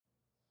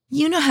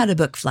You know how to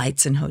book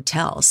flights and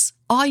hotels.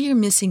 All you're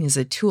missing is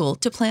a tool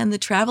to plan the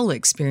travel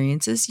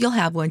experiences you'll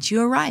have once you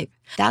arrive.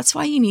 That's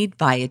why you need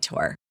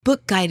Viator.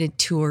 Book guided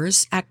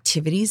tours,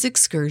 activities,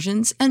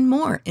 excursions, and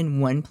more in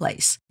one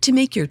place to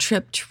make your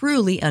trip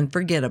truly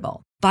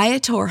unforgettable.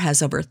 Viator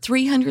has over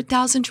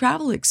 300,000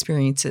 travel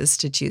experiences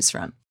to choose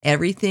from.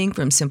 Everything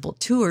from simple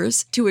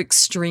tours to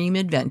extreme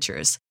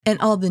adventures and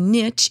all the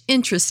niche,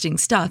 interesting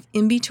stuff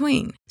in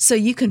between. So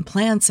you can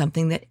plan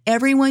something that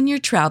everyone you're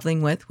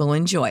traveling with will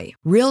enjoy.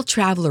 Real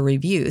traveler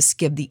reviews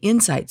give the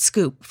inside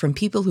scoop from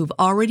people who've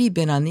already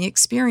been on the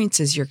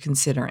experiences you're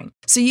considering.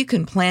 So you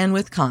can plan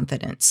with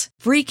confidence.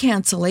 Free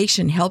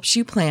cancellation helps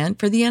you plan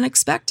for the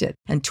unexpected.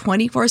 And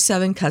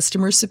 24/7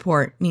 customer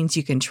support means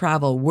you can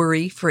travel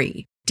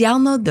worry-free.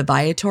 Download the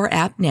Viator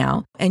app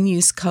now and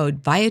use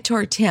code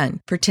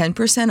Viator10 for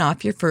 10%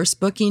 off your first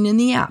booking in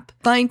the app.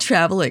 Find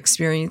travel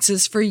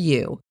experiences for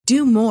you.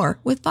 Do more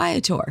with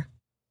Viator.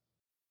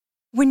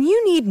 When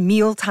you need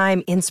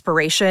mealtime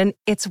inspiration,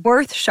 it's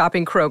worth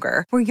shopping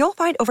Kroger, where you'll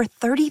find over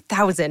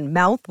 30,000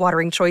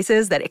 mouth-watering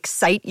choices that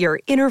excite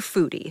your inner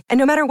foodie. And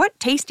no matter what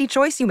tasty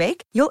choice you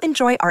make, you'll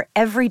enjoy our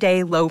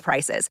everyday low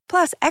prices,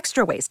 plus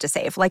extra ways to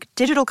save, like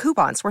digital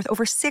coupons worth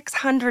over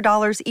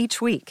 $600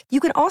 each week. You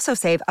can also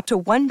save up to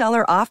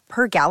 $1 off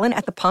per gallon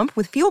at the pump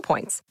with fuel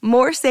points.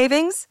 More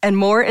savings and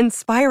more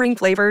inspiring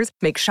flavors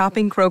make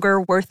shopping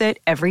Kroger worth it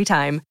every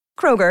time.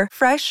 Kroger,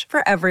 fresh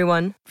for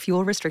everyone.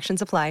 Fuel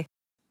restrictions apply.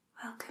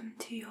 Welcome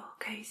to your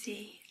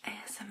cozy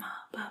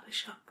ASMR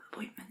barbershop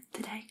appointment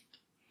today.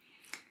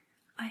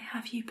 I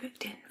have you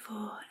booked in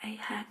for a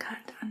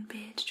haircut and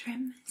beard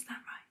trim, is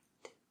that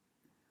right?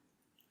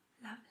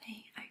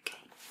 Lovely,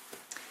 okay.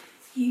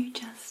 You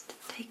just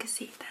take a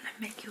seat then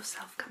and make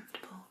yourself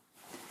comfortable.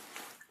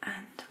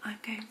 And I'm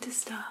going to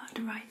start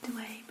right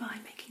away by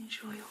making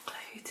sure your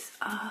clothes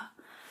are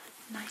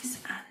nice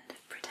and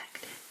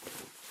protected.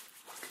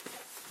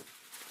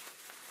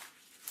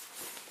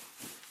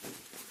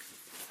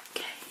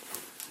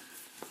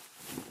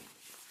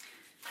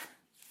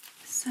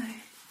 So,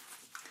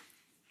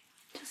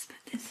 just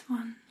put this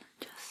one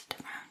just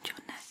around your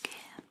neck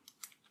here,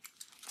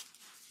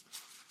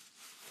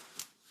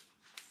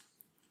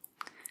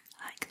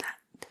 like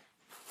that.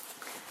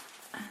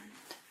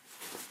 And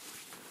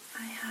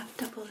I have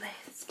double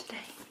layers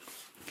today,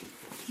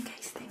 in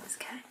case things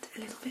get a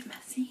little bit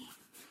messy.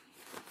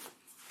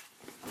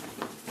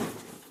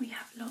 We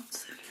have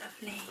lots of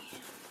lovely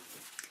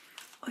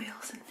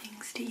oils and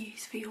things to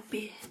use for your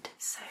beard,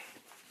 so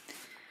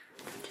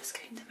I'm just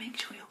going to make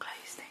sure your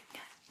clothes don't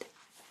get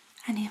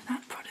any of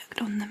that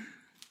product on them.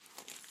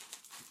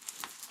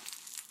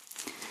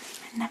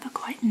 I never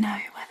quite know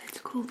whether to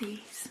call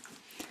these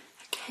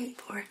a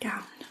cape or a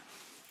gown.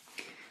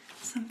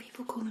 Some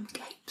people call them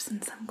capes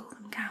and some call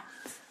them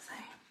gowns, so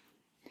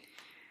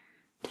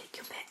take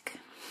your pick.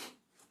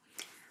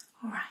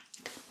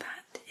 Alright,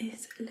 that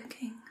is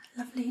looking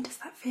lovely. Does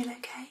that feel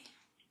okay?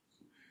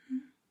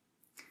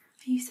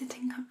 Are you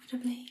sitting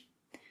comfortably?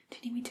 Do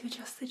you need me to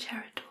adjust the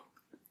chair at all?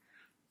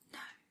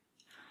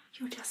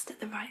 You're just at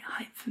the right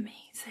height for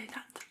me, so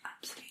that's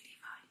absolutely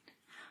fine.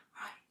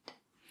 Right,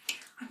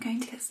 I'm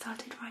going to get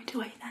started right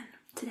away then,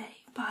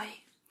 today, by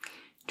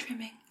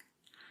trimming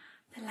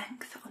the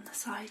length on the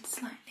side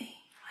slightly.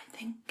 I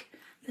think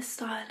the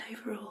style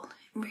overall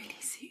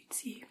really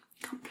suits you,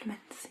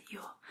 complements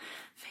your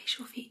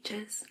facial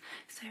features,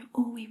 so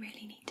all we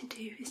really need to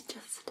do is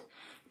just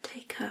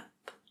take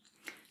up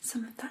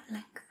some of that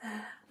length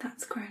there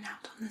that's grown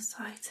out on the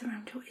sides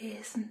around your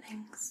ears and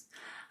things,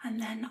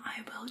 and then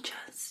I will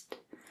just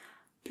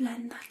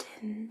blend that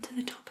into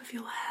the top of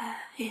your hair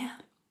here,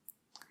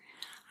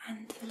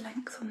 and the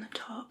length on the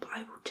top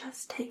I will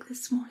just take the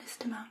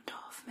smallest amount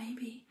off,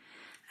 maybe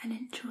an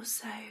inch or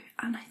so,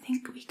 and I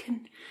think we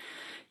can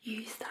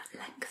use that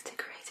length to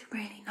create a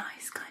really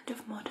nice kind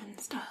of modern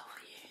style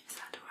for you. Is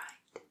that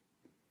alright?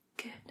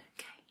 Good,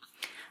 okay.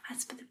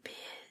 As for the beard,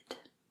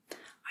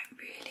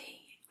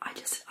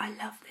 I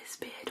love this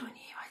beard on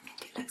you. I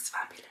think it looks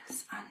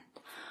fabulous, and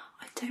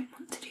I don't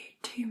want to do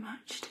too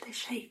much to the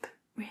shape,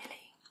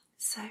 really.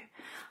 So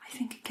I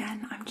think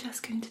again I'm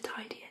just going to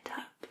tidy it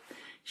up,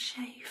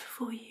 shave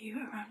for you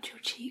around your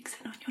cheeks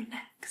and on your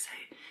neck, so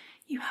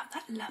you have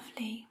that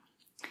lovely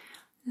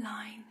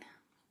line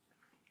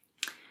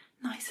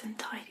nice and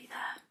tidy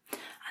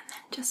there, and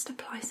then just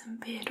apply some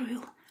beard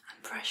oil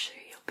and brush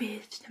through your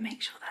beard to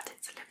make sure that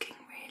it's looking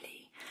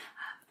really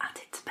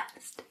at its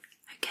best.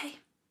 Okay?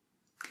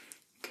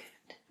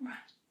 Good, right.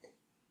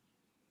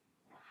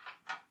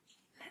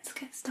 Let's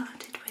get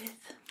started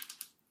with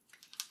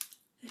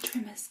the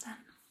trimmers then.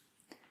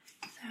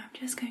 So I'm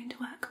just going to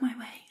work my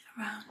way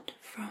around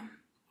from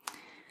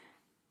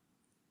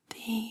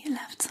the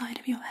left side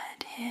of your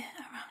head here,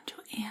 around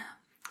your ear,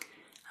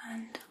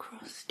 and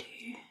across to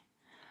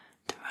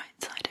the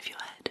right side of your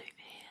head over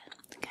here.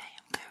 Okay,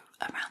 and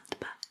go around the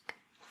back.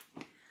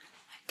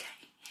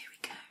 Okay, here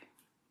we go.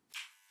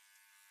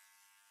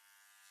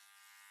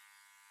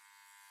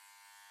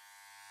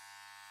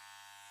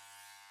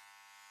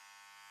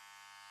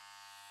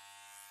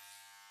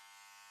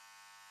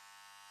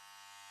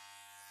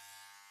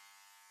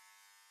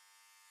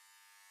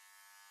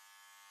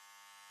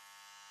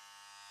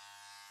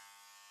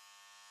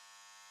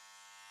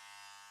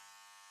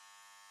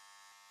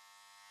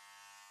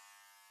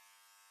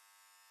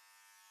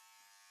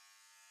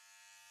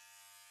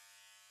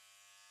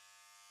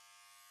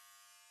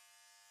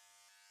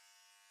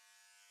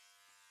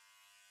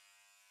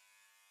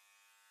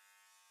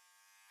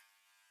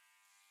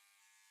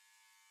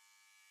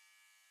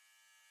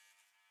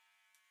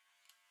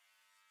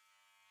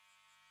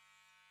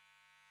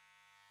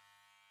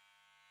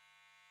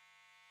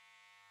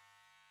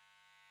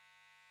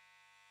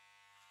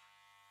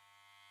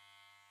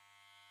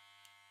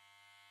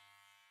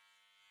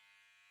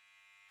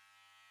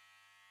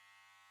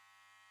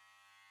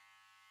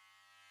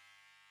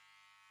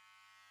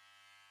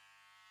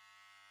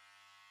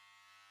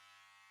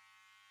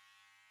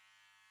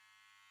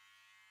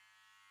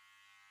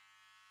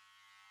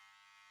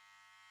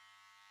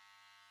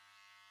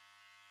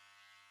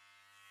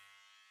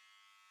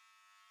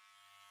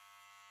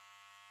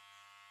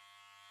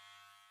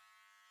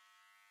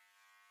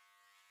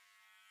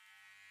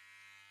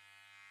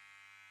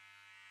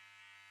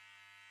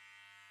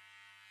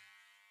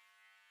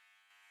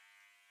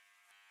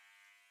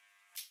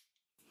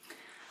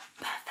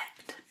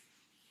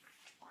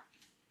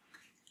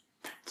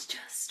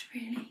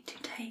 really to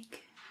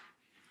take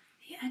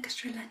the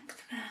extra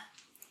length there.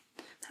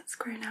 That's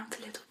grown out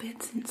a little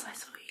bit since I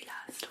saw you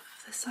last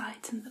off the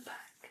sides and the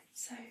back.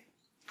 So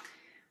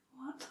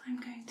what I'm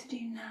going to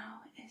do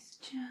now is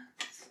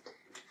just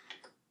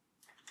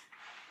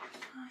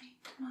find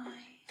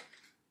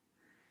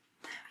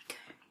there we go,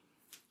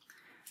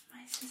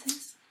 my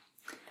scissors,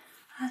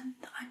 and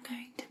I'm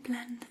going to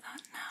blend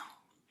that now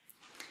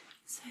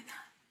so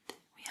that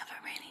we have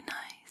a really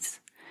nice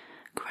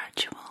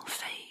gradual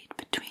fade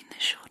between the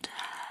shorter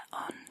hair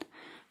on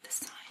the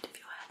side of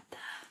your head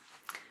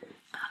there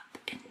up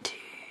into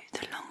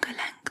the longer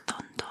length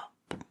on top.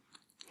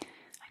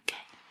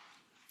 Okay,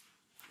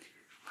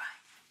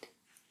 right,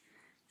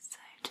 so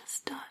just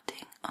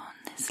starting on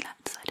this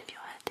left side of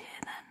your head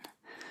here then.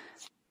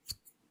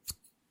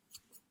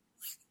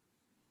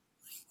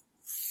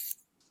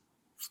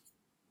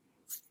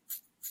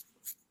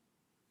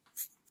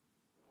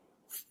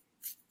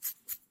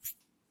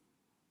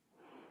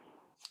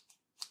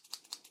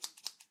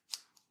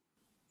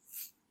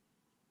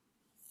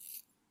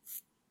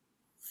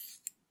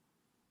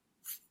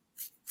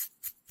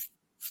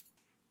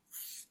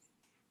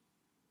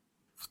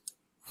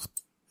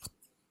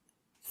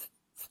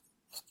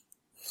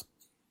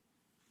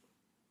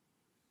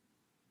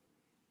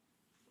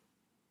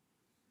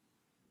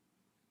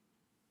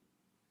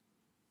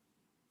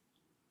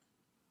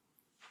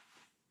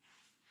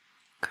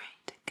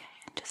 Great, okay,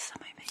 and just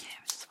some over here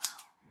as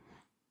well.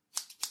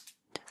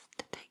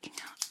 Just taking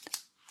out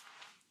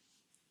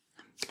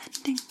and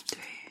blending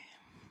through.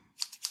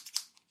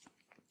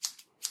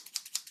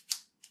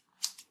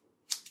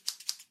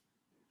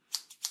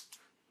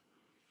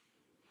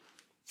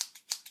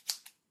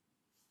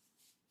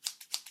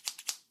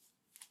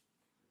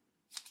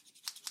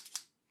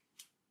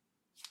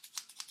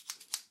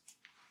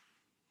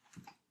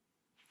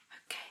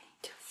 Okay,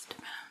 just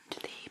around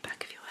the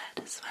back of your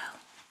head as well.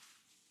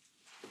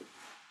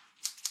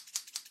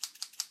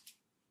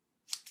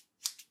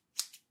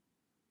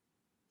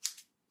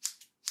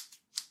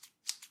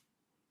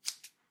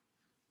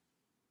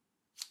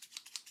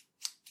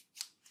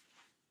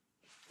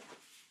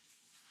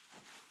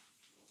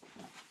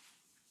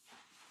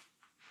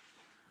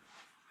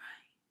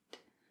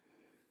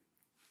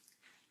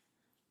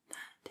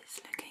 That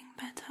is looking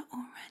better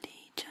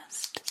already.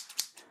 Just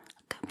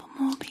a couple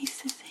more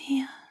pieces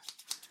here.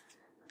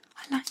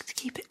 I like to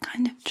keep it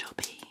kind of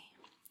choppy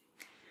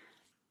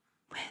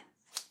with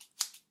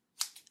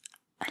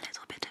a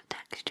little bit of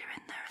texture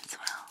in there as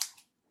well,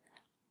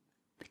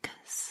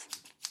 because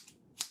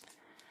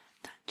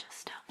that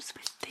just helps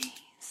with the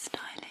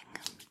styling.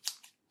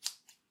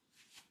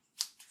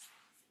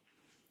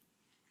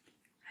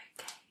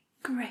 Okay,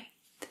 great.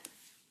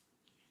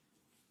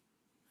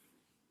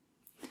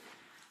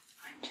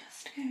 I'm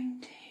just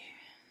going to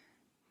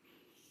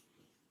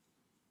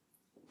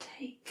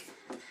take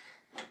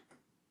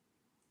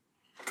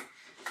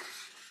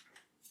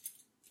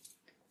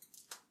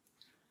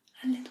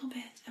a little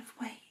bit of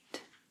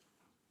weight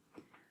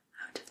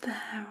out of the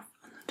hair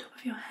on the top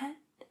of your head.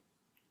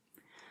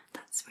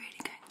 That's really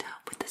going to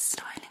help with the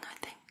styling, I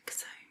think,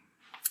 so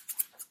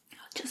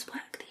I'll just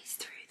work these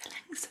through the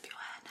lengths of your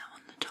hair now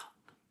on the top.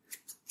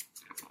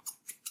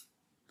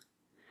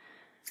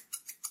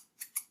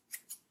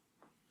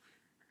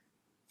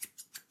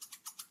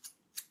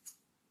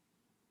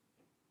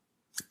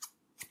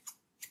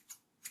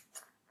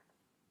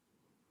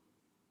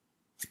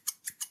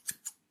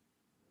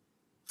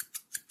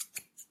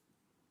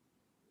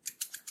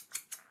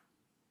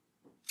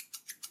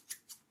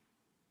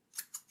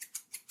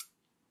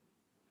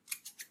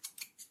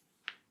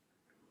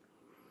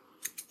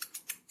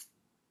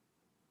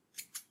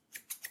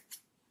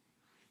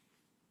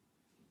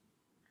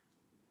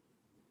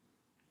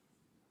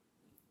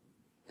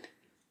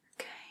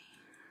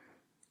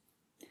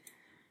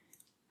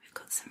 We've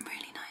got some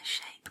really nice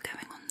shape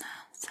going on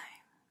there, so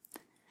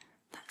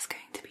that's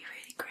going to be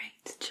really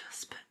great.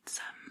 Just put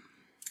some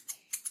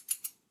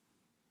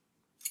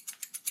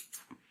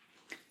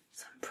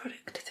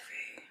product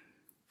through,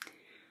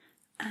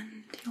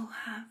 and you'll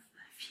have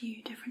a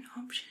few different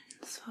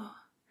options for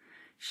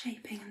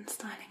shaping and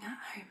styling at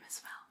home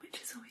as well,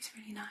 which is always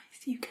really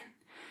nice. You can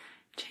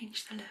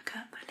change the look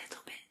up a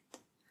little bit.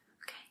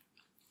 Okay,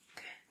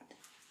 good.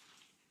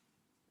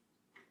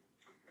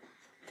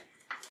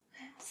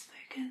 Let's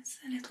focus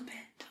a little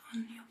bit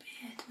on your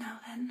beard now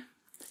then.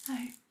 So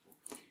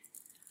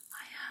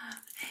I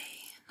have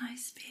a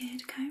nice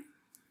beard comb,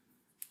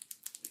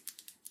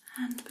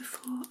 and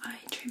before I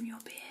trim your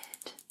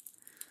beard,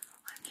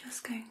 I'm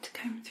just going to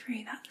comb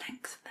through that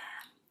length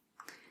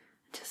there,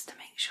 just to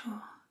make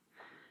sure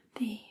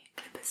the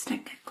clippers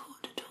don't get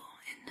caught at all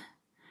in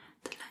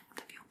the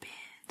length of your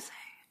beard. So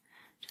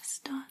just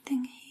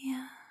starting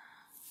here.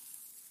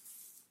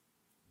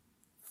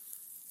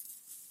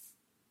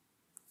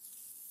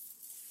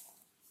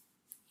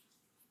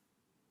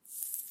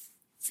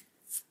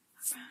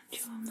 Around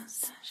your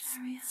moustache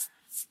area.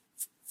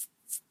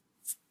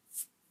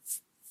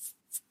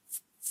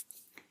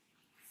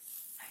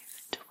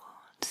 Over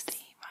towards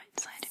the right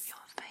side of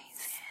your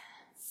face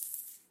here.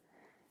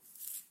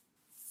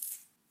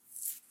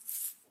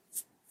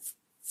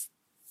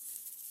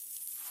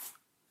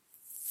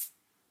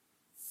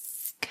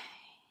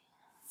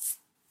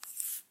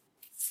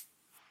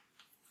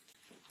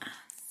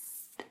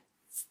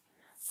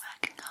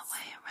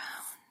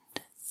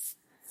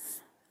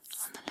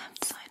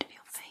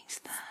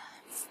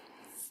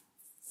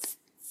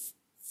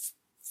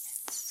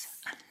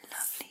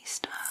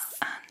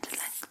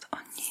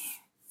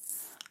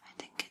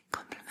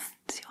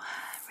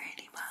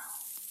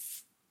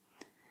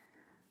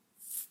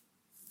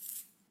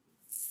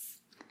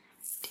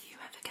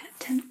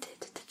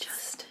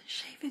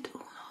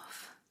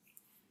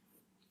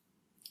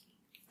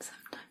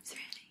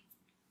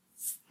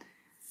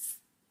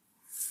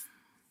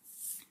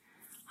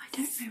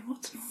 don't know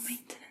what's more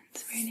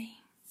maintenance really,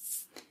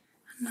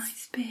 a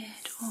nice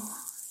beard or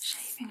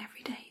shaving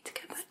every day to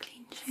get that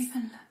clean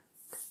shaven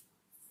look.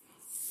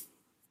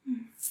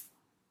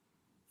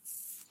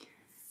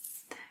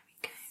 There we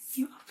go.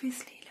 You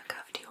obviously look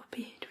after your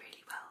beard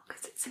really well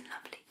because it's in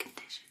lovely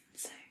condition,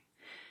 so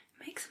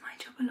it makes my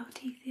job a lot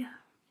easier.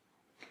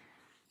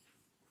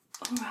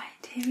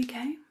 Alright, here we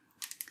go.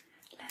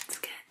 Let's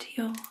get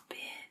your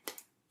beard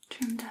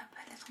trimmed up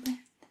a little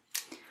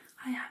bit.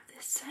 I have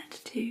this set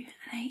to an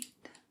 8.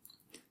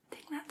 I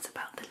think that's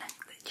about the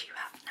length that you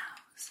have now,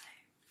 so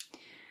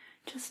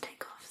just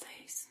take off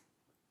those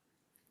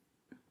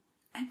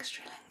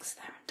extra lengths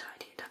there and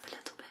tidy it up a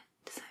little bit.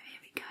 So here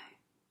we go.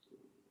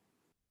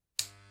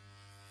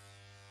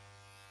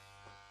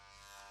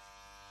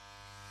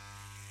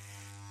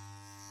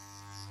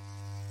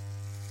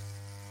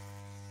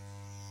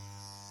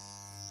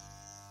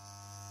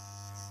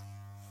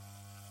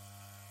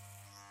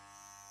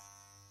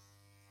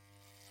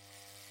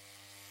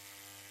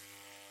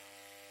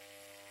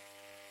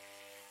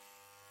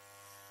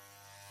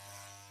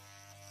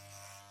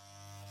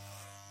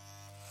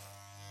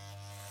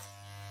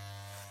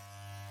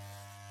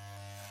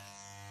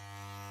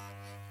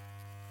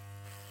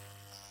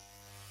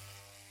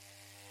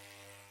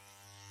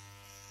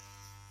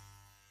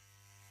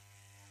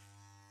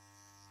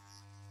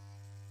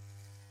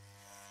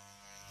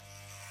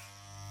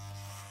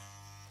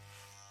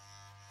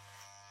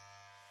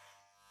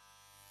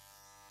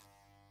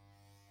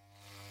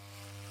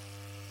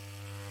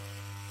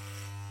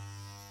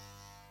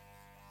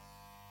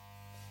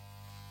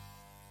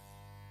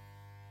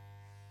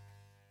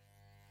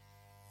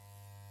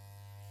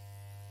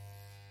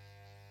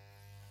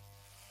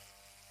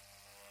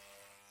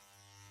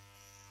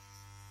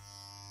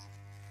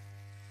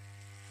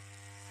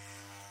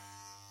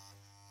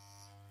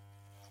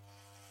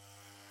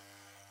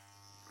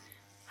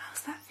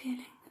 How's that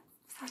feeling?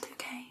 Is that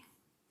okay?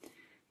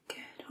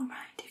 Good, alright.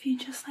 If you'd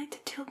just like to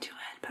tilt your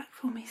head back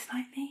for me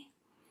slightly.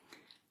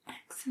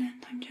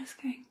 Excellent. I'm just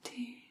going to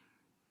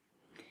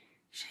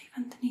shave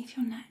underneath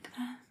your neck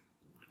there.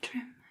 Or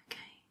trim, okay.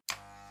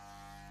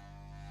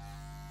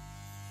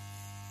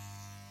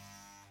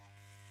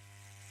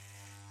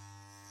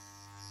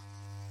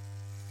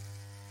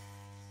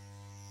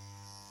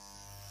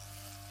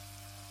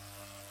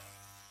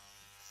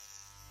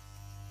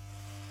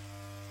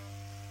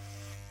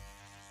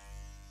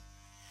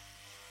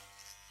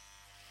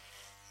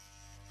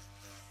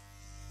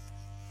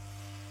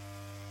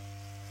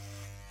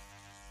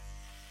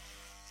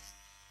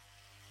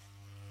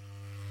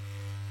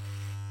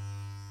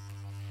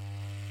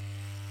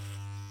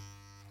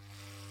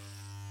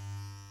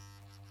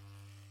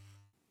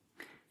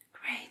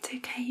 Great,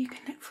 okay, you can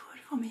look forward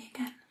for me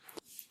again.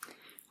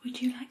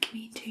 Would you like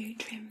me to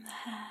trim the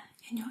hair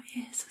in your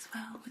ears as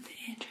well with the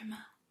ear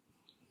trimmer?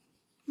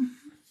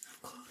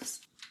 Of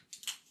course.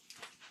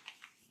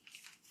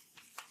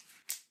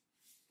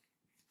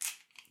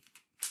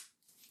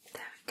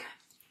 There we go.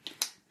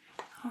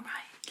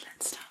 Alright,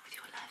 let's start with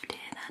your left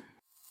ear then.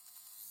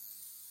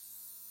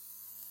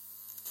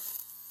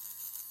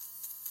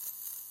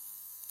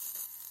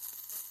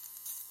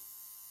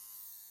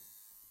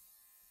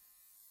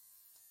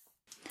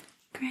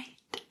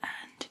 Great,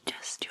 and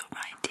just your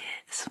right ear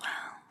as well.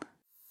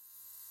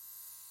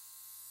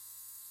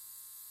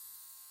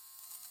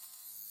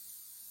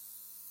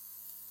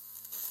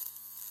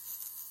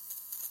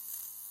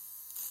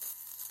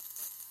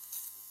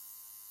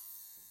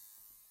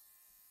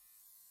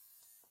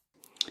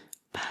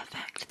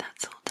 Perfect,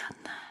 that's all done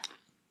there.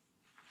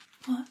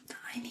 What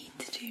I need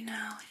to do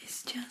now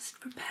is just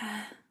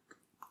prepare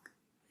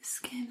the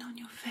skin on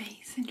your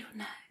face and your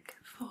neck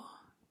for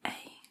a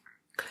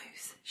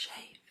close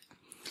shave.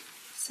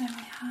 So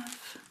I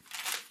have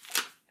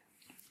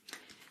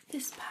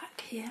this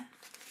pack here.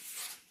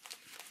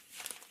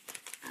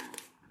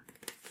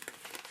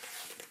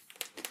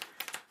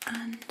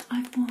 And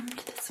I've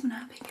warmed this one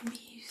up. It can be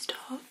used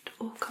hot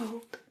or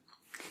cold.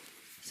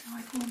 So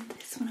I've warmed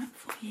this one up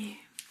for you.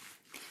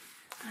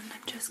 And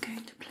I'm just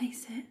going to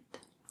place it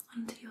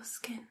under your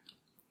skin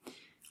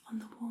on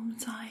the warm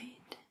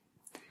side.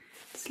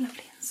 It's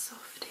lovely and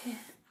soft here.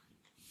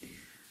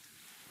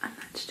 And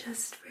that's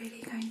just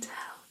really going to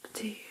help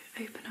to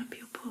open up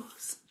your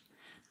pores,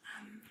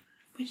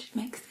 which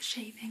makes the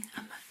shaving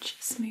a much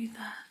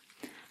smoother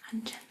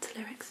and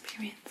gentler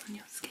experience on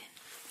your skin.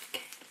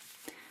 Okay.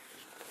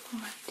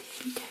 Alright,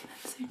 here we go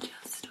then. So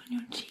just on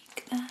your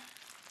cheek there.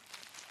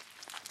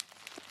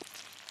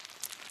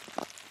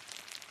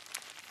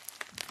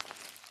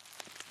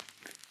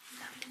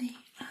 Lovely,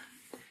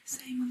 and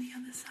same on the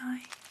other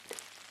side.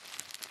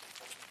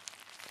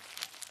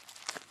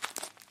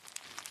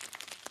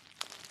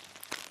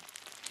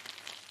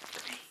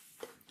 Great,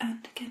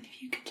 and again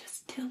if you could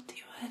just tilt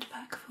your head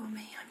back for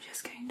me, I'm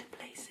just going to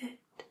place it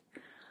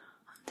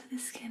onto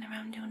the skin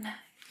around your neck.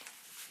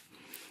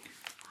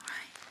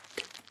 Alright,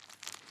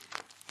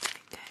 there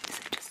we go,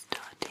 so just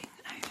starting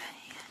over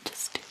here,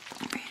 just to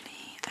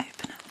really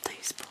open up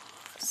those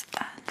pores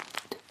and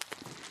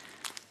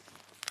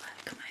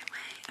work my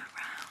way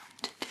around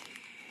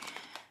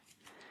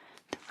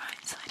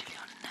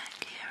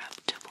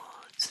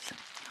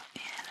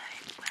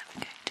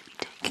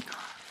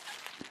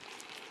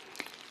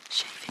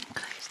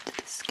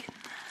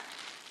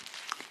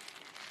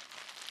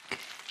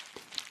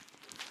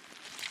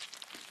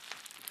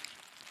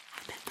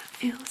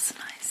feels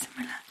nice and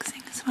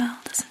relaxing as well,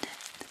 doesn't it?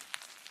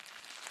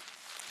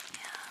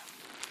 Yeah.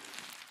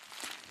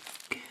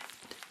 Good,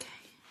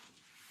 okay.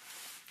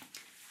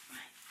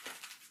 Right.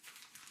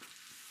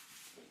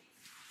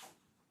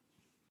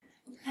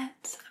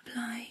 Let's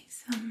apply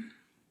some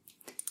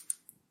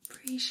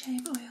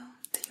pre-shave oil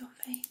to your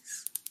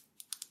face.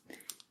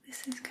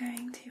 This is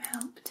going to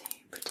help to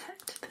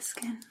protect the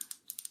skin.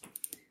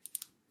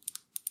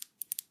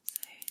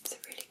 So it's a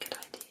really good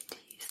idea to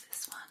use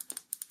this one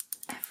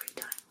every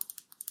time.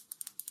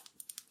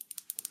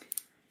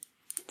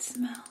 It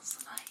smells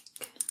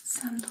like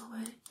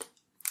sandalwood,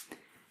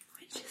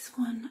 which is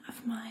one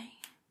of my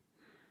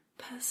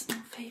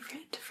personal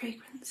favourite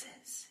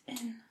fragrances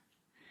in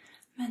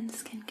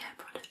men's skincare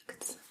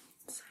products.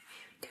 So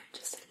here we go,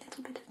 just a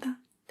little bit of that.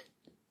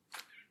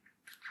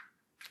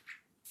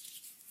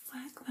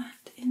 Work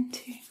that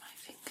into my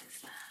fingers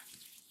there.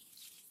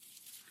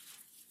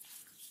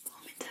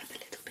 Warm it up a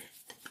little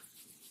bit.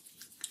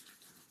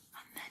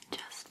 And then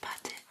just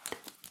pat it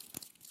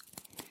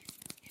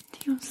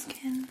into your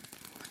skin,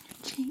 on your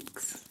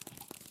cheeks.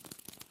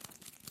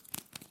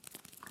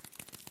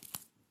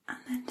 And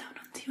then down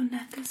onto your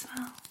neck as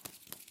well.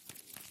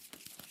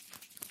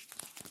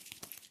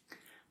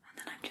 And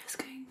then I'm just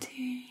going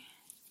to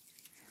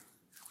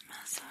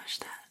massage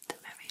that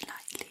very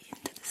lightly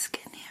into the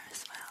skin here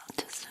as well,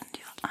 just under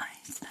your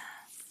eyes there.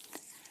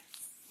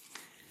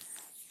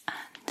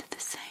 And the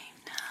same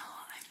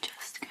now, I'm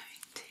just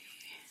going to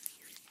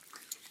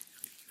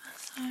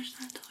massage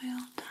that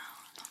oil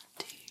down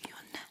onto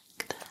your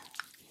neck there.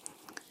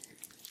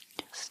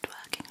 Just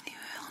working the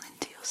oil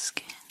into your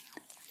skin.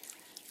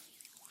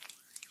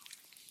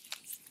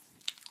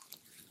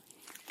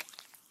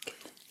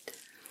 Good.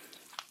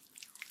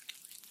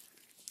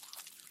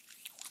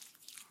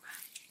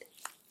 Right.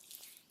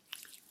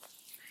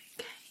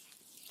 Okay.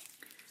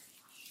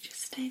 You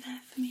just stay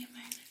there for me a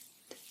moment,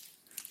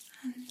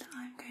 and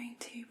I'm going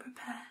to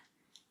prepare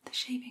the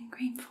shaving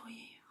cream for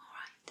you,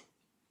 alright?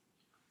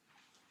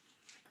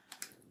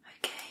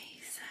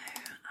 Okay, so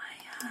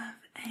I have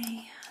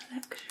a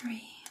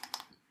luxury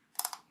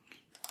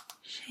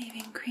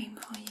shaving cream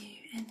for you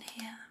in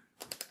here.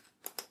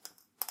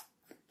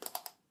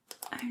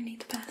 Only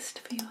the best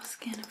for your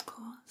skin, of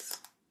course.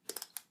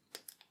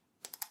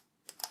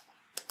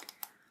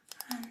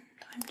 And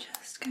I'm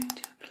just going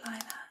to apply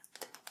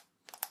that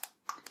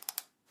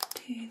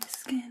to the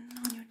skin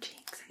on your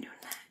cheeks and your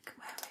neck,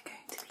 where we're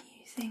going to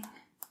be using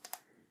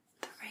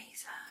the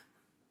razor.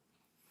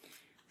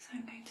 So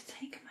I'm going to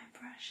take my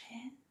brush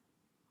here.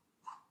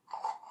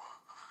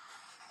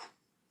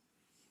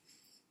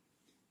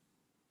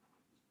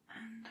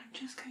 And I'm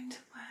just going to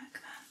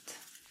work that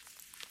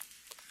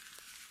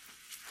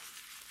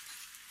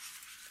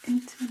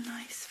into a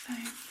nice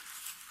foam.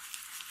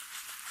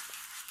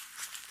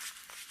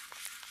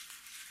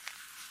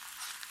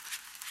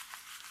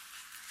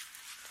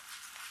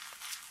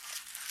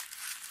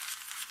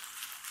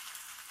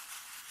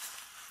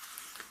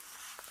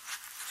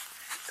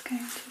 It's going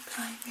to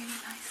apply really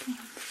nicely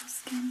onto your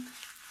skin.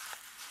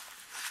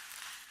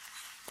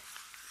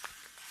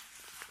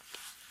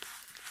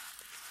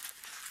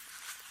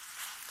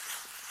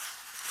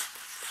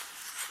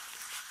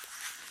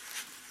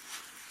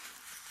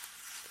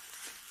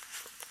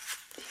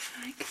 Do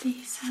you like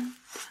the scent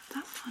of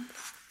that one?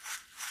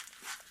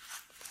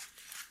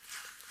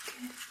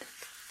 Good.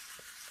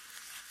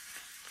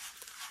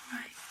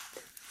 Alright.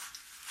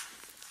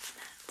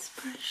 Let's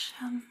brush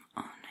on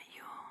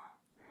your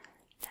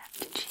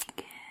left cheek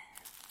here.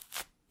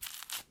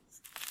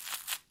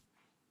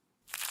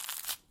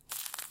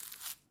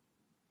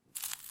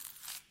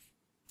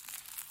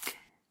 Good.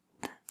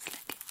 That's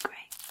looking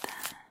great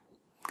there.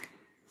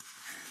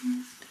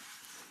 And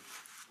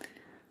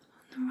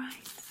on the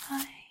right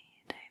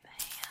side over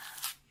here.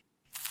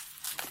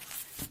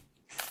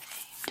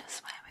 Same, just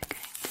where we're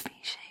going to be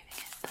shaving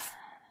it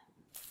there.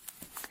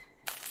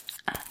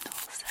 And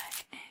also,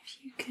 if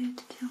you could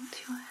tilt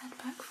your head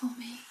back for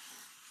me,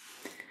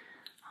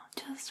 I'll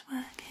just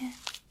work it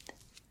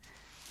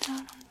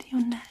down onto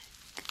your neck.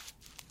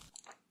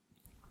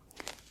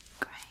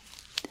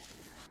 Great.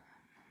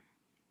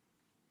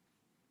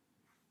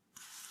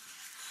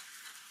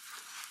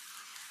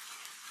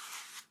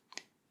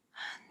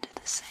 And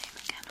the same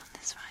again on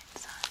this right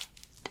side,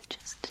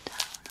 just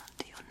down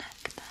onto your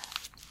neck there.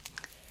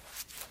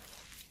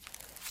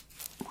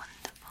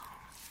 Wonderful.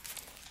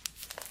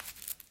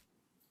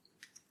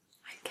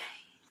 Okay,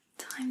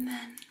 time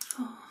then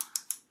for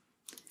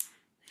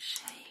the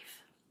shave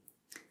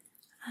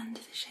and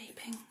the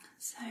shaping.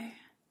 So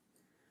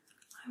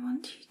I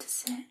want you to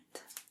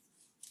sit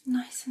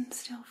nice and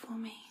still for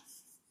me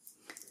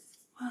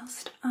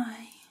whilst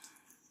I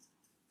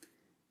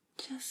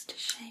just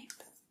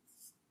shape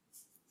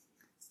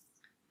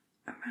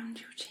around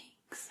your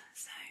cheeks.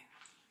 So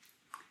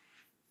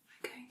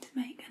we're going to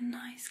make a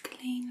nice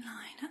clean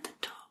line at the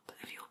top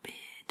of your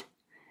beard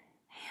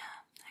here.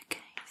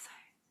 Okay, so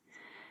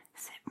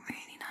sit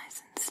really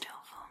nice and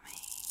still for me.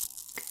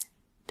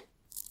 Good.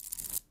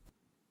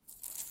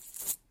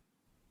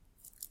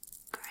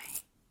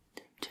 Great.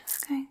 I'm just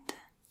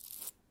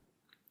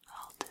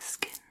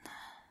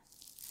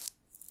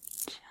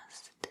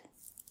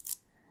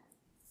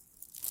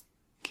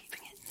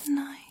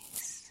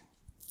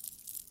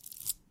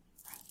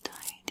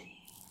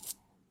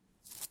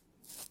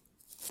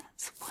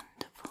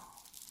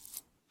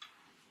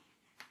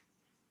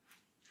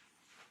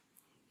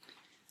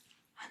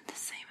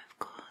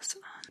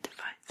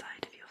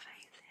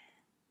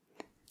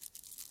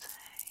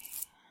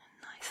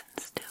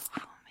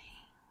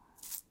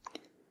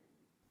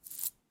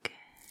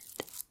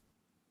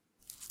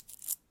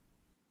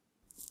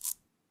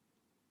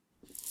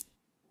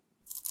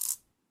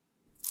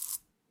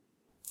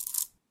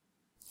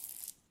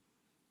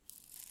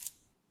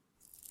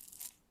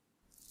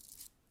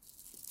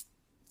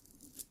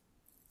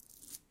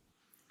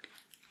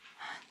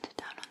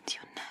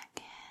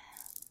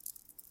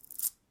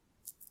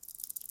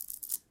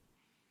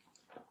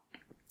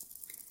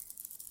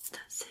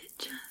That's it,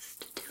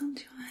 just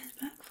tilt your head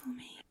back for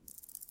me.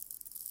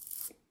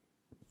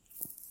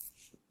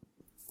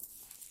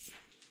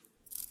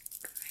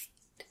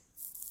 Great.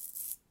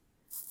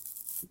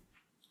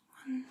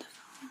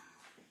 Wonderful.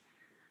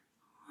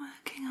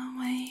 Working our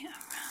way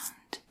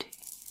around to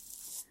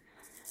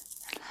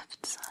the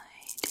left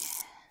side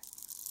here.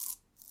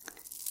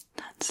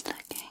 That's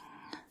looking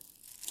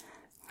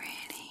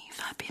really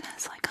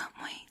fabulous. I can't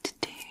wait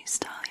to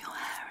style your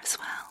hair as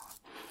well.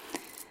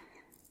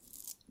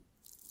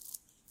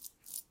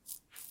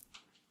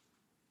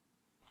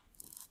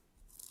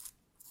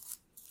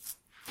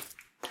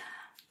 There.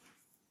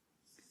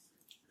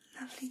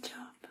 Lovely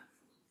job.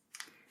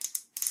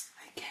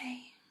 Okay.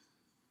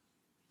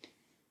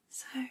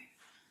 So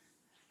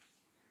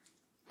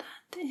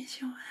that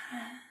is your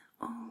hair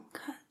all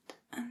cut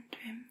and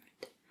trimmed,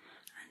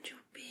 and your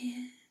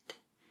beard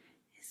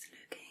is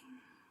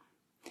looking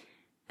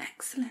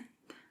excellent,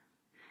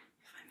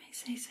 if I may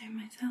say so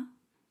myself.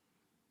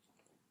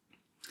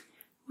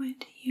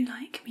 Would you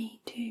like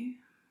me to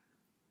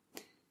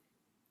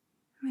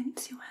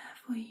rinse your hair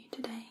for you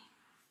today?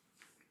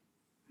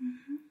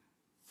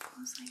 Of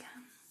course I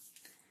can.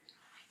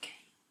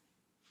 Okay.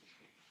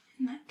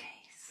 In that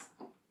case,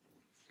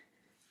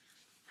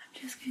 I'm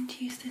just going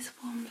to use this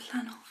warm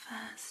flannel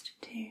first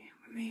to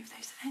remove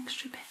those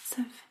extra bits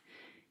of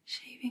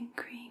shaving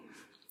cream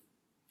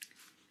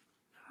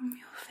from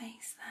your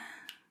face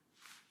there.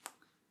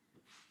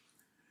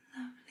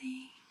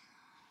 Lovely.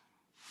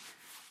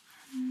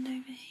 And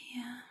over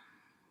here.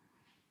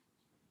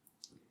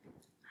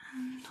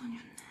 And on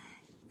your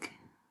neck.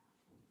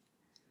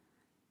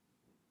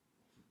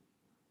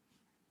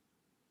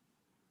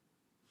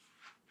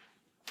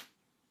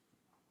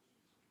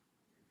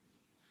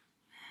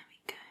 There we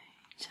go,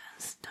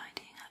 just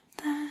tidying up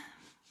there.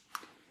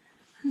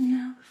 And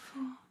now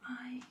before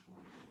I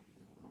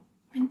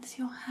rinse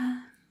your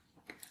hair,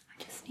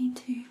 I just need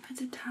to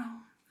put a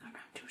towel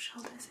around your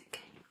shoulders,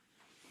 okay?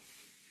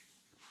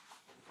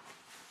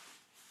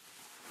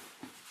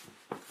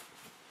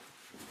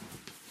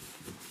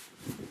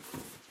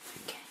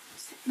 Okay,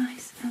 sit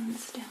nice and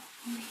still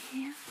for me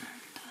here,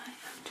 and I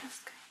am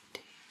just going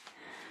to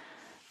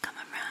come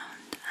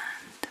around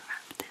and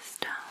wrap this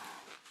towel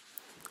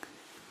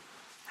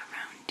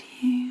around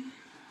you,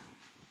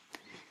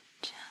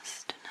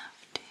 just enough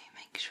to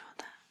make sure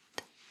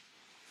that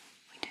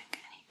we don't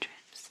get any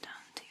drips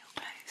down to your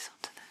clothes or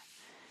to the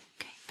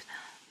cape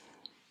there.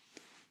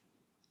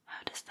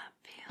 How does that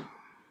feel?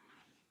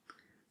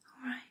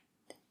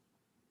 Alright.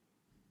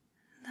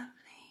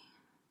 Lovely.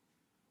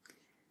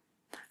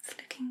 That's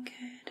looking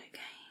good,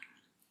 okay.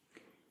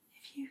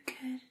 If you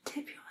could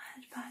tip your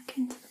head back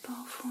into the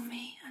bowl for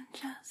me and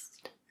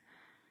just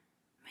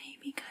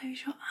maybe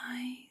close your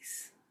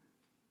eyes.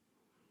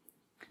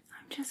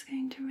 I'm just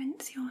going to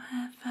rinse your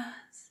hair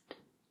first,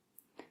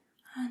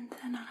 and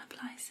then I'll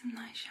apply some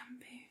nice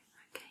shampoo,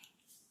 okay?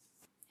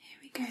 Here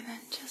we go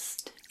then,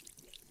 just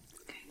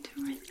going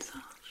to rinse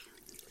off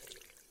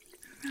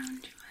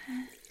around your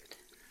head.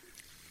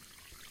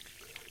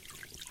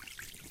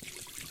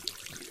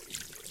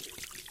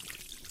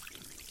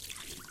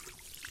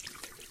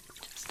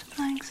 Just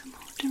applying some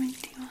water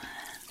into your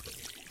hair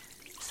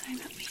so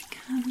that we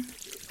can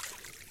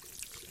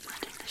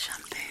add in the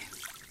shampoo.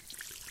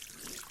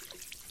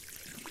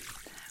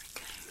 There we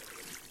go.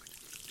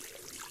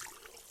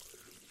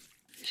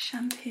 The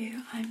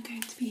shampoo I'm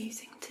going to be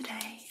using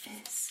today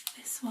is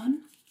this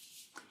one.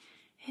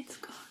 It's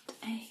got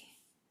a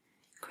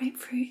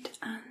grapefruit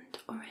and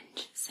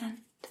orange scent,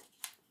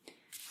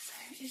 so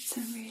it's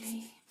a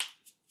really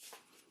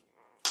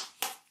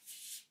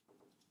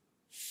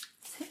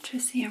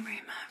citrusy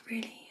aroma,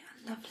 really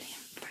lovely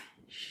and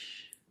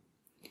fresh.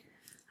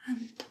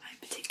 And I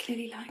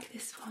particularly like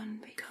this one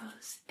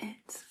because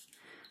it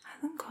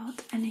hasn't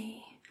got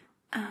any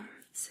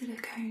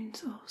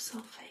silicones or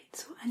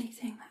sulfates or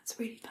anything that's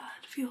really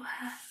bad for your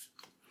hair.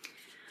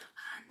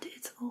 And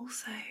it's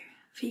also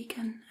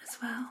vegan as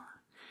well,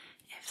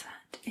 if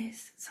that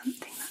is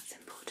something that's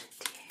important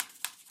to you.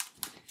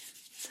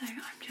 So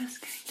I'm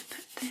just going to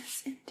put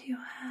this into your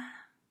hair.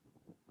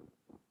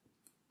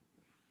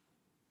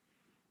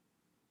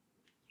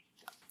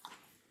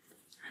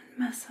 And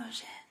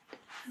massage it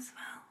as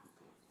well,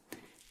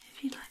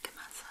 if you'd like a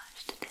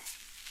massage today.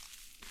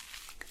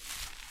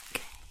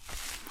 Okay,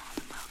 you're more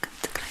than welcome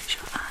to close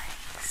your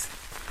eyes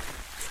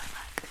as I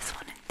work this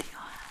one into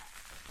your hair.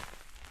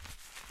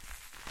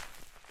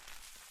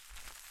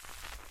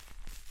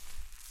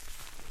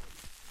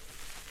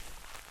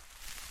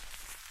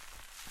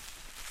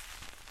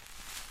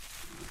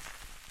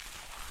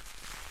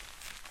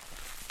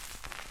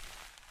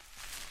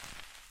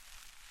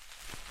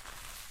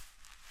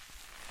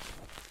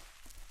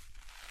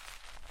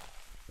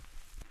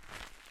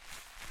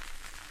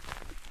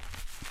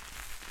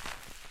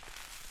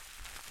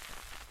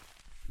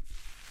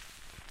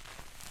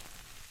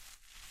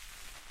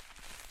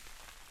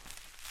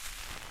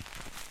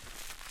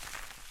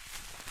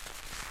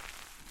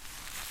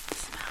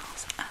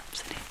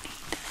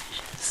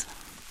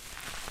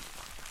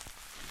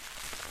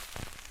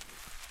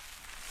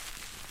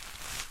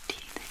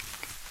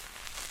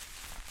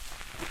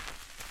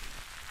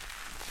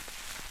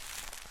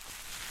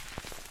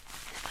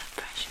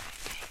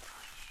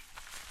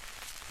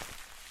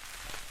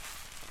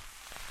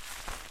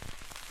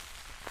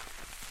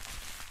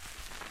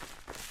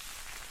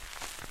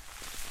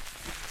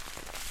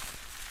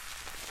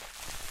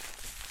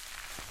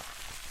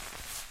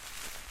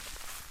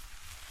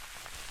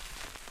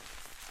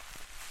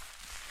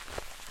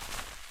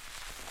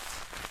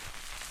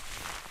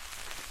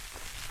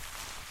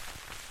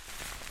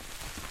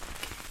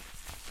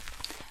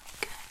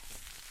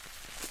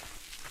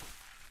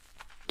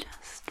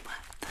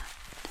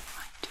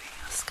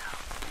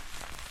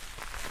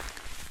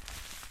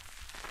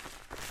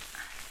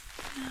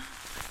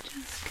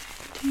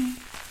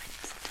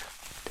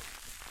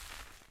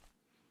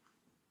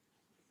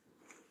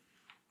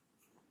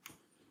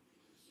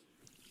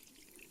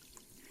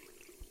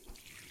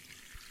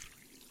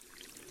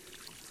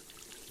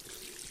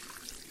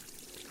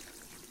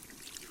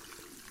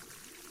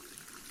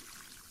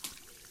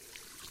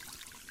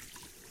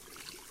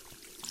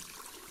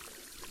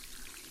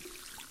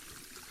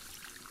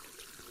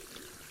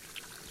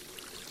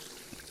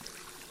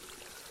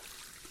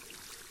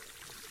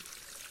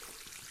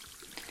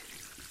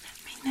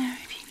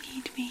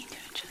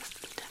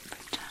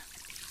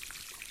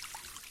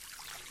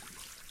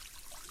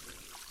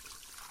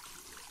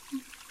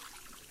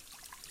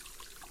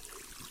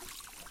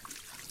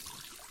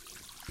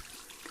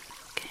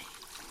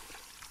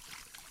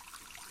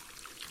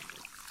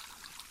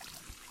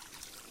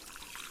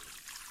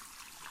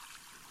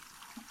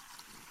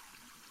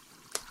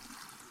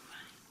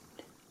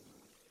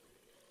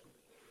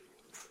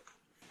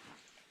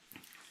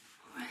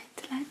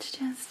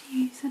 just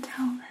use a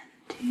towel then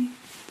to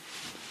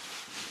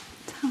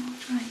towel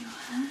dry your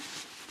hair.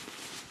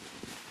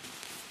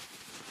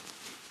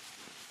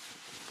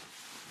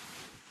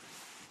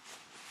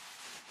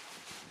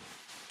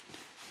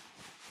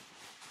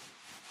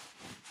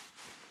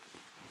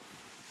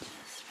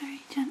 Just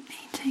very gently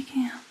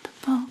taking out the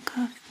bulk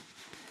of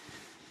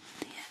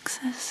the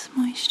excess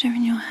moisture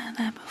in your hair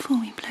there before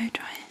we blow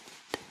dry it.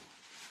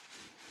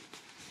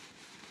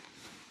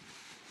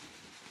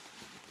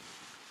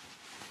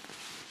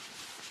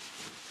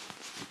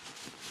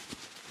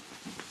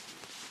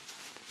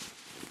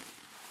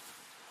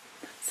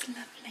 That's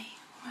lovely.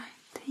 Right,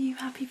 are you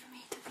happy for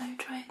me to blow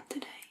dry it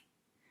today?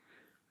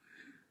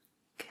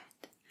 Good.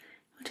 It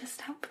will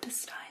just help with the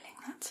styling,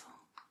 that's all.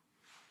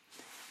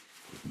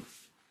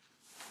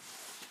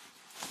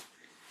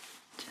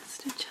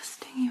 Just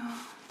adjusting your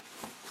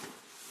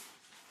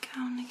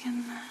gown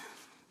again there.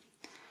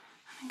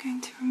 And I'm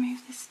going to remove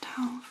this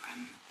towel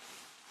from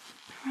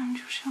around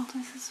your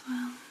shoulders as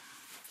well.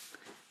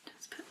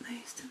 Just put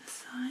those to the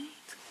side.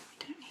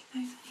 We don't need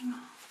those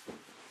anymore.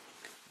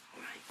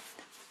 Right.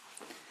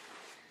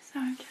 So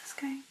I'm just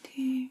going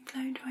to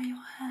blow dry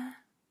your hair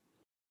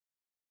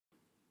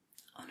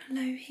on a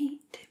low heat.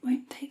 It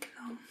won't take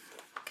long.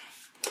 Okay.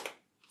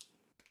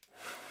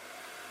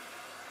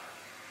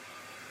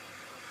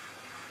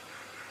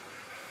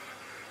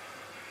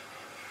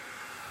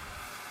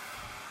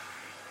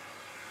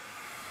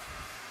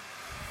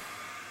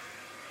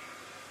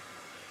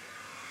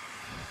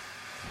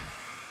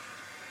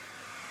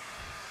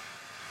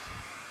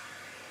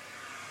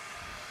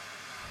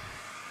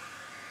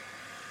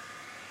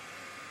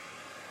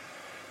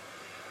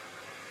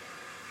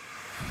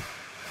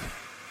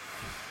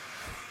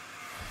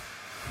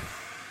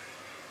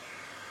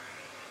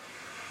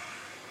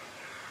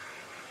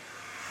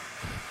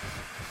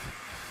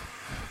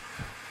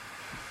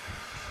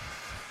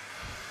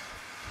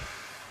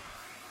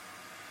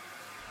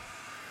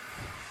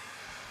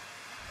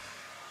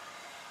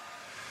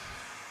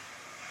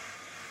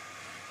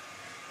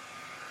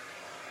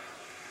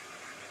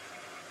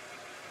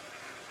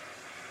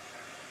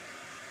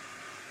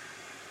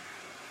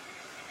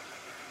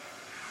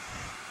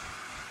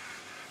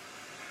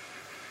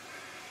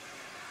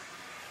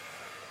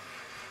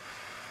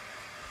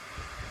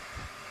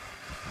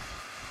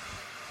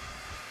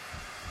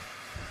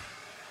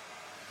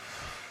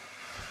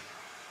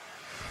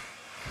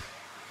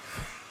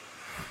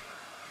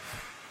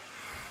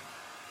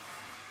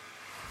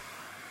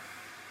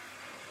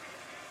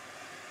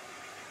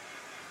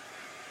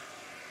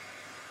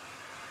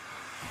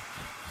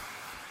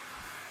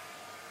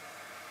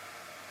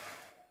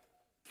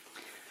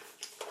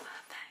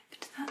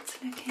 Perfect,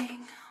 that's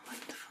looking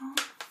wonderful.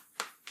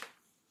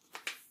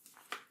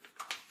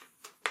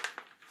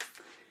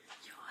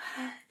 Your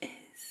hair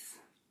is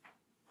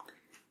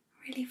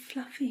really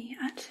fluffy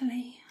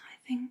actually, I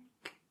think,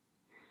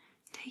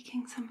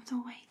 taking some of the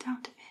weight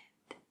out of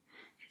it.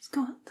 It's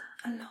got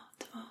a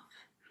lot of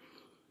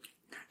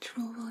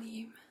natural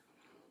volume,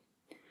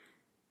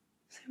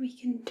 so we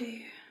can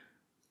do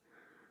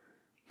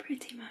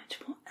pretty much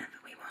whatever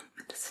we want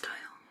with the style.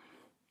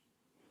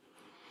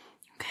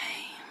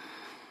 Okay,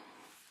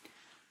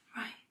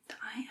 right,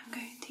 I am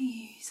going to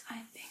use,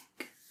 I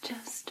think,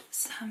 just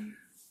some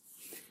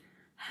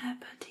hair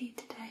putty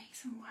today,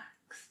 some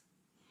wax.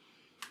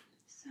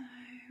 So,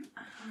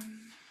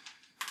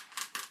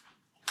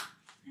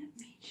 let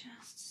me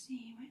just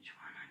see which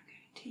one I'm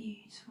going to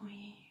use for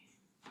you.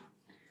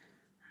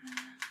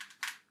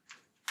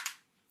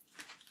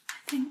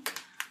 I think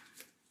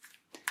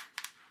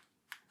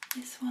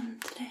this one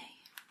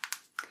today,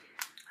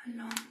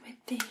 along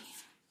with the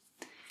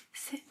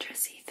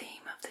citrusy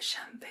theme of the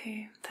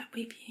shampoo that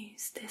we've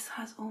used, this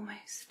has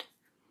almost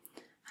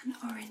an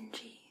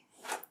orangey,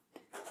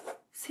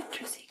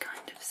 citrusy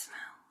kind of smell,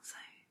 so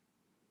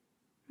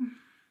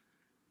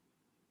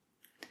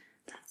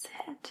that's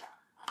it.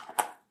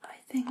 I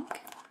think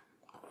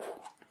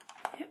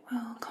it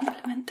will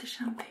complement the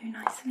shampoo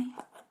nicely,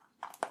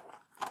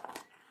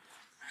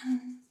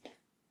 and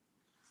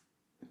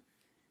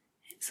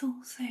it's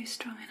also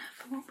strong enough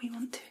for what we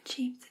want to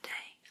achieve today.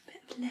 A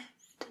bit of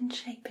lift and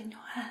shape in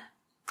your hair,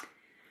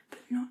 but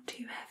not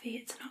too heavy.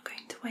 It's not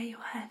going to weigh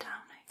your hair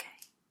down,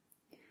 okay?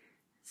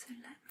 So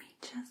let me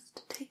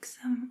just take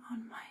some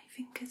on my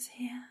fingers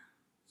here.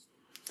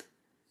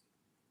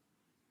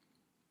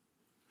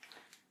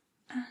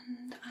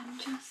 And I'm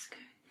just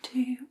going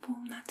to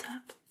warm that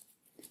up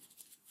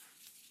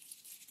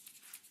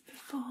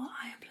before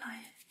I apply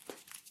it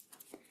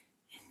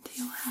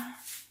into your hair.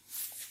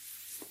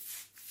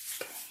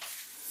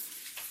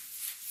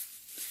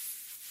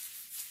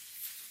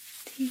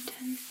 Do you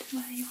tend to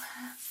wear your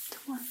hair to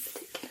one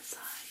particular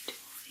side or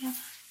the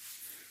other?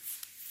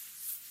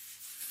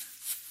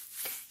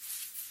 Okay.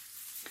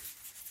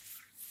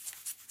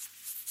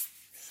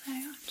 So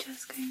I'm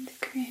just going to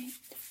create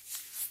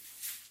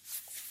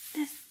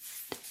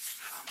lift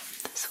from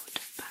the sort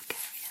of back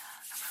area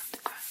around the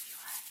crown of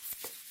your head.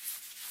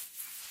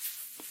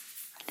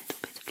 A little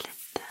bit of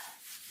lift there,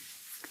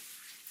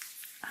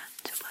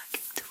 and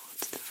working towards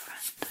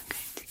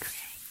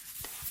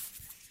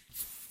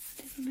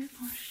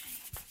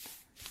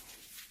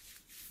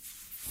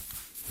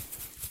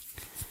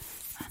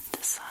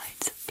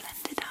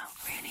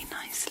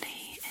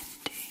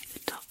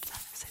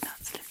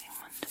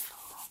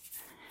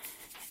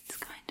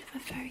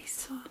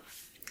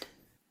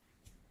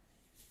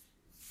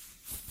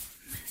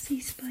see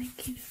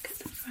spiky look at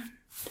the front,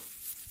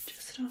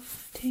 just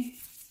off to the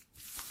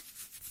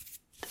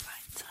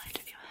right side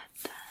of your head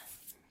there,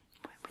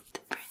 with the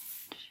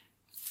fringe.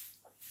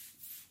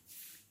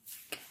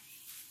 Okay.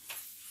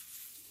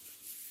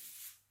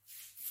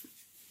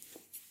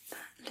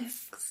 That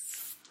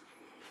looks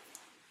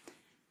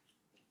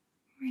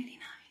really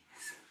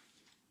nice.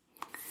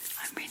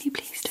 I'm really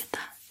pleased with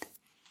that.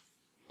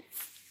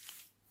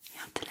 You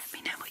have to let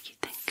me know what you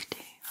think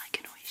too. I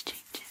can always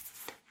change it.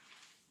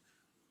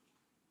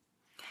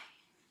 Okay.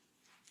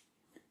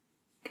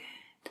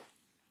 Good.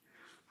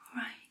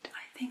 Alright,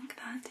 I think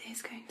that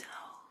is going to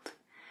hold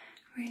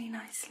really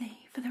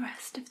nicely for the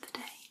rest of the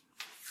day.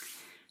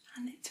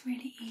 And it's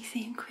really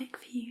easy and quick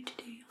for you to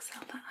do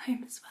yourself at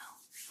home as well.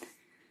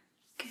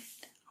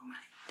 Good.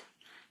 Alright.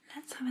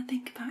 Let's have a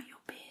think about your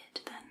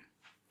beard then.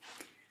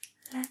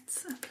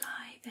 Let's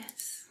apply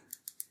this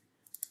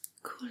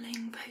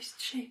cooling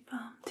post-shave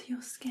balm to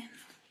your skin.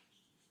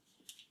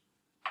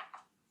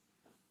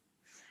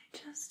 So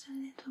just a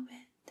little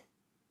bit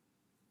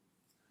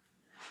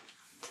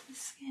onto the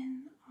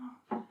skin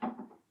of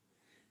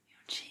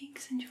your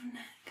cheeks and your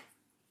neck,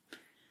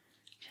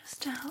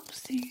 just to help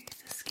soothe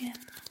the skin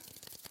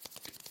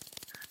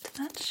after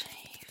that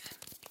shave.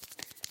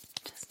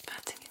 Just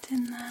patting it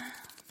in there,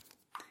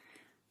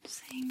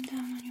 same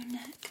down on your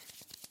neck.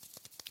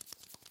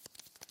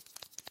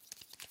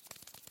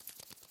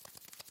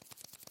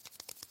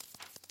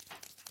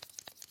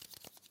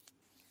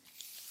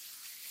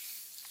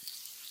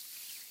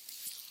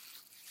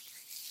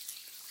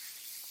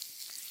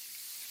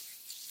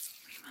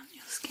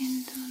 Your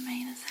skin to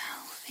remain as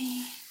healthy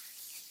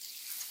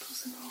as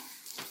possible.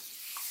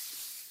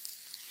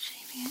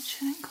 Shaving it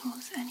shouldn't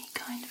cause any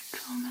kind of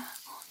trauma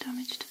or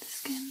damage to the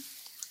skin,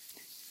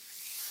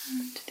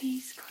 and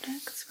these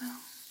products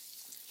will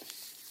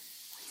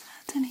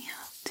certainly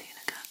help to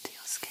look after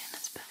your skin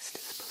as best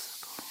as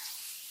possible.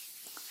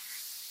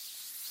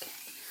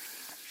 Okay,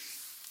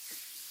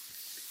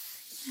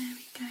 there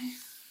we go.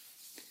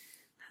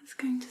 That's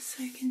going to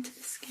soak into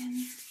the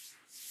skin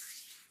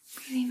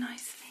really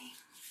nicely.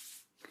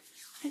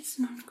 It's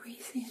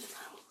non-greasy as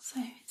well, so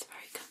it's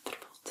very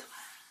comfortable to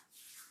wear.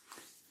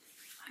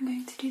 I'm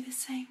going to do the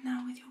same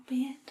now with your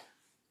beard.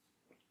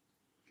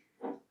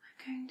 I'm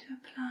going to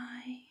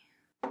apply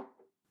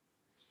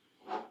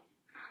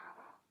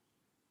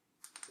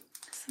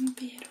some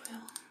beard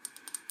oil.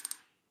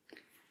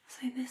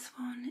 So this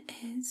one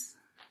is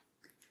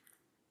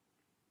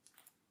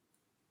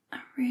a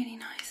really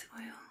nice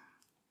oil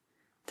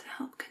to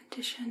help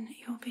condition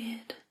your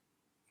beard.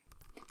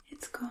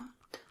 It's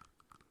got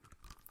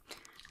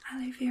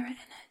aloe vera in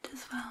it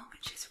as well,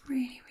 which is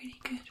really, really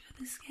good for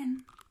the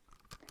skin.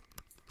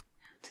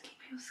 To keep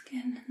your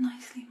skin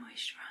nicely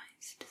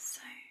moisturised,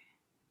 so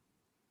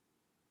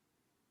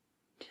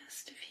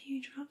just a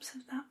few drops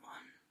of that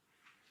one.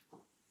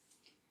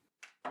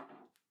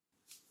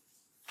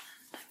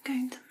 And I'm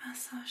going to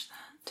massage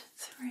that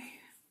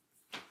through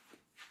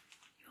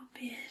your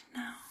beard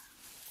now.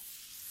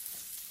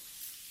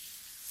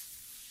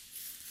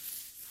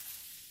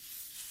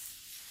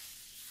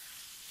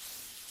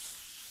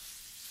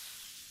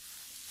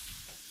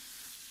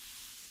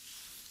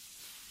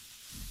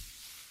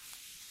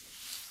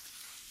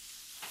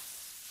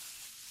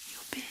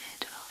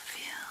 Beard will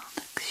feel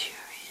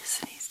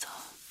luxuriously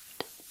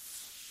soft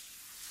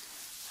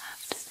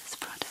after this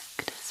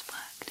product is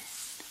worked in.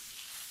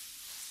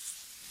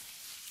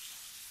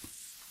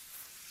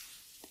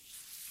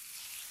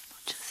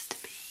 Not just to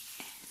be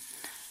in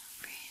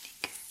really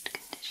good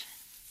condition.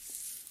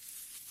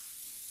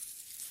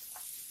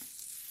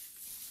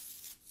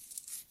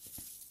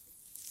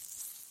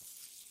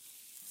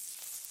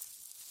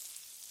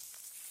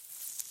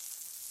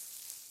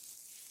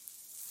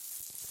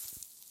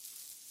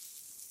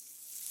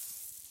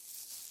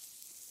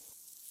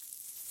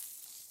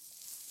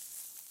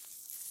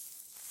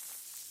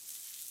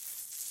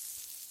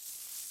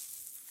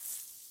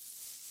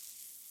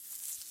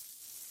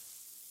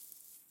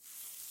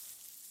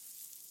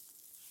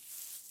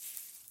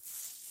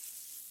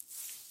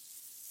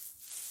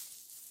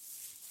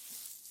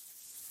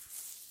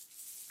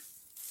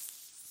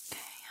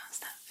 How's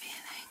that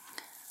feeling?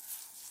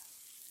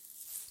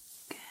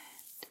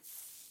 Good.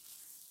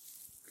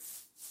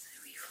 So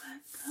we've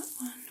worked that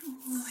one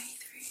all the way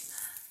through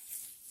there.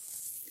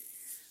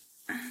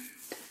 And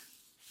the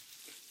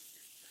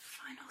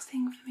final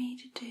thing for me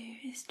to do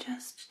is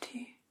just to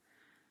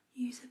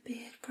use a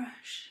beard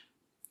brush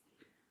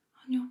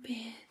on your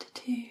beard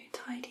to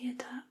tidy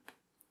it up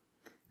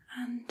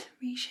and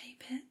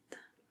reshape it.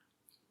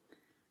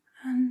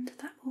 And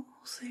that will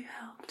also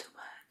help to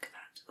work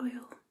that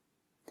oil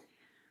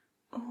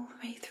all the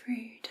way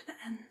through to the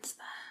ends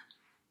there.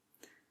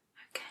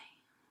 Okay,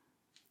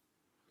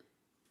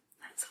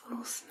 that's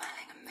all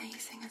smelling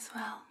amazing as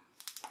well.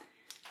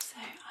 So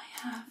I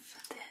have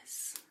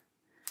this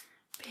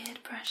beard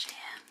brush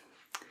here,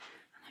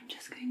 and I'm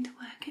just going to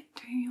work it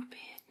through your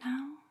beard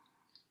now.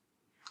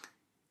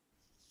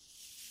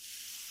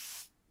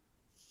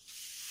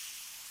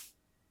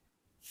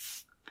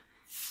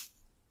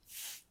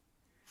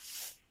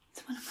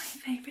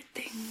 favourite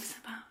things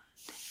about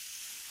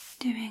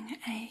doing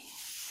a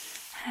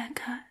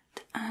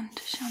haircut and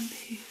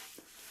shampoo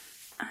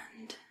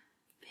and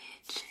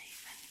beard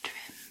shave and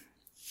trim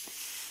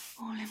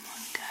all in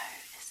one go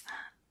is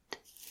that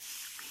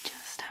we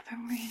just have a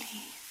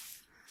really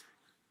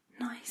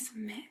nice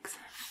mix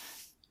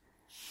of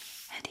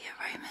heady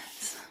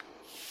aromas.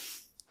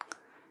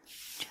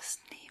 Just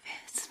leave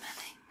it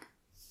smelling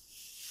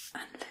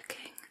and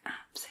looking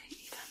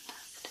absolutely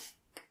fantastic.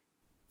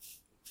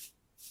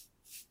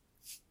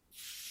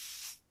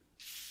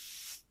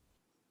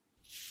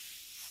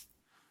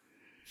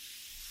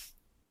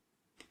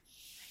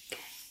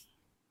 Okay,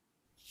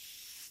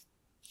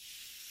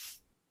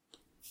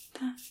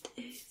 that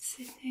is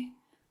sitting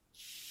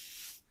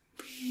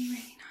really,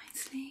 really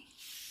nicely.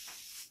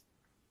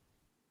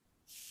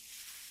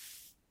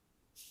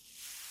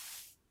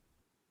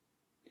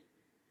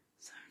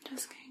 So I'm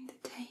just going to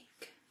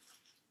take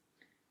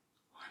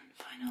one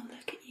final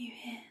look at you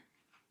here.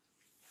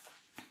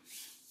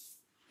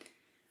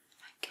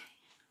 Okay,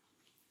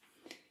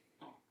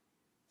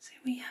 so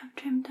we have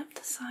trimmed up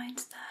the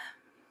sides there,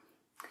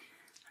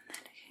 and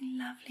they're looking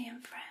lovely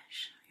and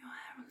fresh. Your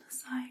hair on the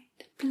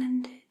side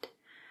blended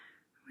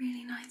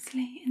really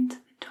nicely into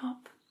the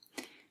top,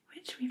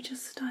 which we've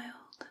just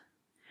styled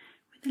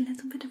with a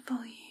little bit of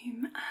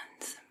volume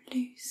and some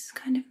loose,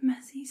 kind of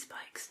messy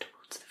spikes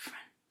towards the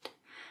front.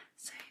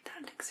 So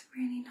that looks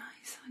really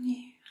nice on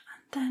you.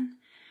 And then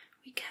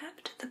we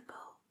kept the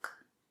bulk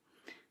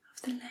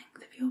of the length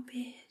of your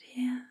beard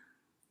here,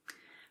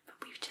 but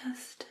we've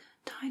just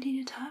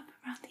tidied it up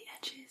around the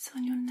edges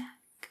on your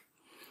neck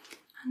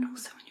and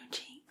also on your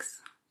cheeks.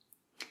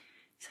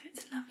 So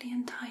it's lovely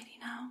and tidy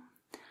now.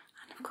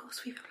 And of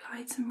course we've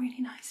applied some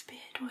really nice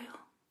beard oil,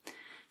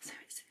 so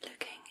it's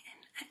looking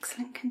in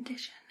excellent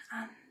condition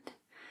and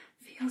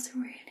feels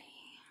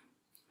really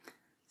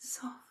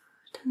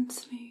soft and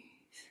smooth.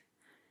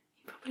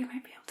 You probably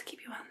won't be able to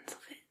keep your hands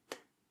off it.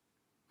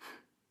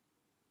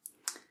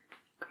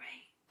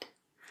 Great.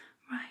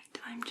 Right,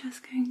 I'm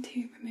just going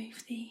to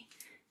remove the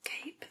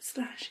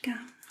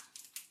cape/gown.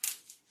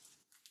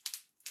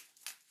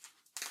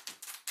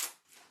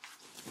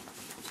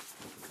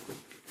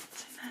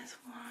 So there's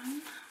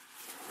one.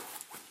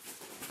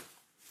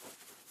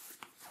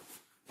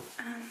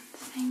 And the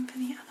same for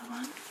the other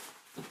one.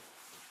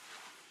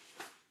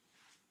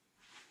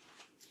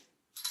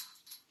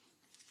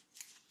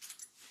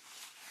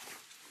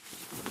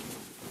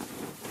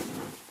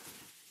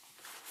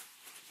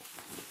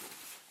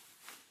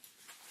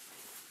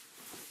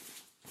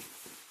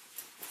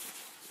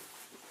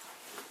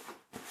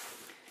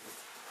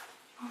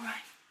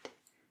 Alright,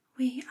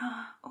 we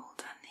are all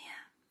done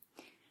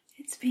here.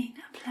 It's been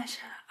a pleasure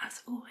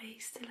as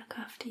always to look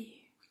after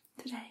you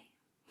today,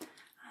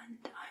 and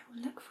I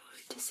will look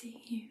forward to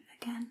seeing you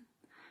again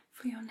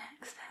for your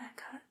next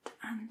haircut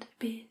and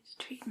beard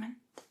treatment.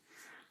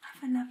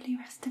 Have a lovely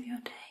rest of your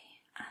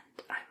day,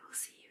 and I will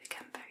see you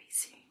again very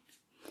soon.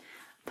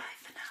 Bye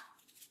for now.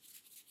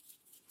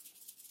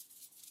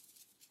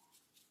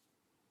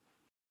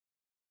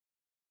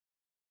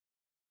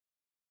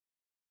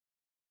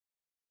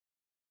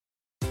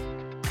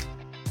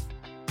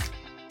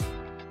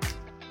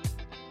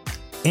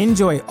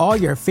 Enjoy all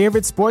your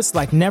favorite sports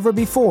like never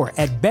before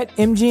at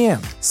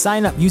BetMGM.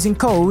 Sign up using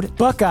code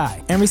Buckeye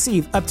and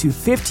receive up to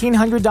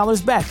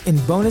 $1,500 back in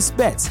bonus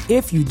bets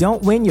if you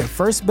don't win your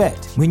first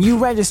bet. When you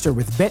register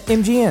with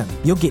BetMGM,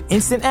 you'll get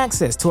instant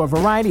access to a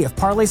variety of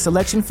parlay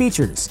selection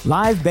features,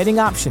 live betting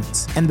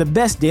options, and the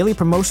best daily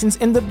promotions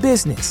in the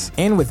business.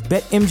 And with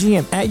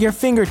BetMGM at your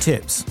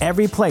fingertips,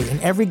 every play and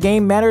every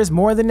game matters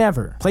more than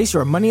ever. Place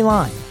your money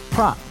line,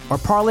 prop, or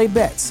parlay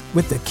bets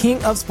with the king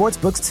of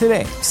sportsbooks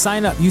today.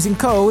 Sign up using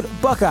code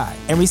Buckeye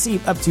and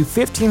receive up to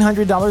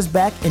 $1,500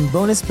 back in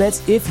bonus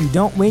bets if you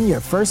don't win your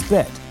first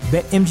bet.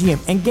 BetMGM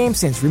and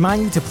GameSense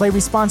remind you to play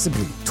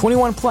responsibly.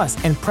 21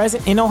 plus and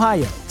present in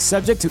Ohio,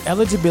 subject to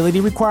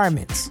eligibility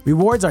requirements.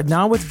 Rewards are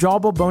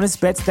non-withdrawable bonus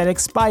bets that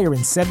expire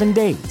in 7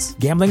 days.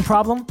 Gambling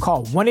problem?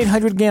 Call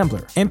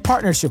 1-800-GAMBLER. In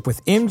partnership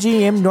with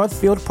MGM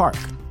Northfield Park.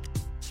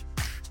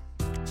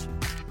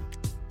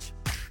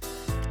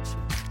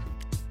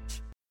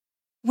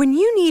 When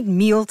you need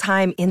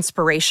mealtime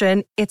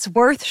inspiration, it's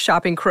worth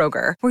shopping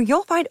Kroger, where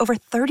you'll find over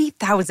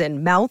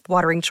 30,000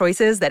 mouth-watering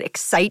choices that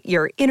excite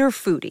your inner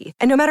foodie.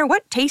 And no matter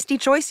what tasty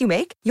choice you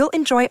make, you'll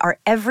enjoy our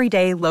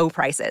everyday low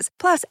prices,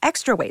 plus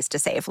extra ways to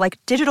save, like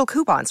digital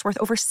coupons worth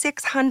over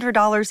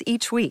 $600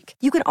 each week.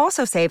 You can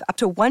also save up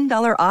to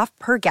 $1 off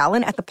per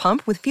gallon at the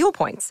pump with fuel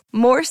points.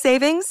 More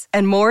savings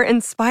and more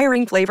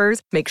inspiring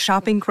flavors make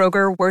shopping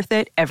Kroger worth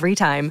it every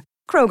time.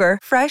 Kroger,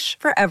 fresh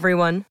for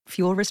everyone.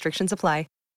 Fuel restrictions apply.